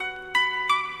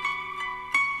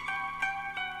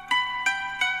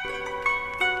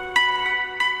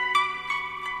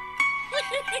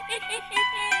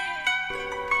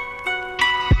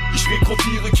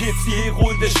konfrontiere Kids, die Hero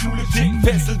in der Schule ticken,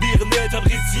 fesseln deren Eltern,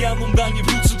 ritt sie an, um dann ihr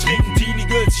Blut zu trinken. Teenie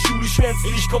Girls, die Schule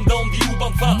schwänzen, ich komm da um die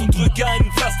U-Bahn-Fahrt und drücke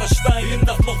einen Pflasterstein in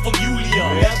das Loch von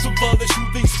Julia. Ernstfall der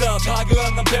Shootingstar,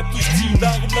 tagelang am Pep durchziehen,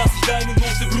 darum lass ich deine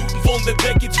Note bluten, von der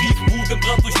Decke triefen, Wut im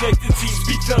Brand durch Nächte ziehen,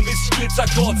 Speedkram-mäßig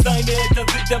Glitzerkords. Deine Eltern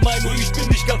sind der Meinung, ich bin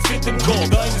nicht ganz fit im Kopf.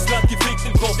 Deines Land gefickt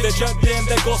im Kopf, der Junk, der in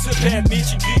der Gossip hält.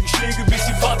 Mädchen kriegen Schläge, bis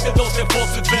sie Fahrtgeld aus der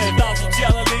Fossil fällt.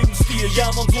 Asozialer Lebensstil, ja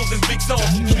man, so sind Wichser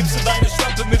aus. Und knipse deine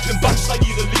Schlampe mit dem Backstein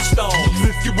ihre Lichter aus.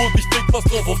 Missgeburt, ich trink was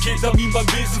drauf, auf Ketamin beim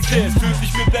Wesentest. Fühlt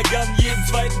dich mit der Gun jeden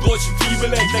zweiten deutschen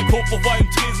Fiebeleck. Dein Kopf auf einem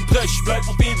Tresen brech, ich bleib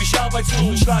auf ewig arbeitslos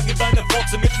und schlage deine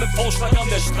Fotze mit nem Faustschlag an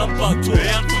der Strandbahn tot.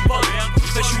 Ernstfall,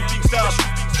 der Shootingstar.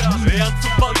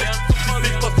 Ernstfall,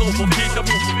 trink was drauf, auf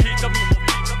Ketamin.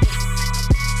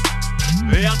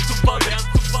 Ernstfall,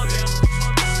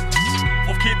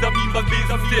 auf Ketamin beim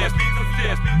Wesentest.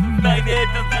 Deine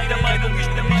Eltern sind der Meinung, ich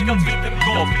bin nicht ganz fit im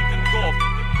Kopf.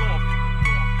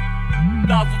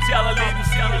 Asozialer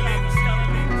Lebensstil.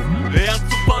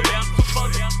 Ernstfall.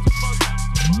 Ernstfall.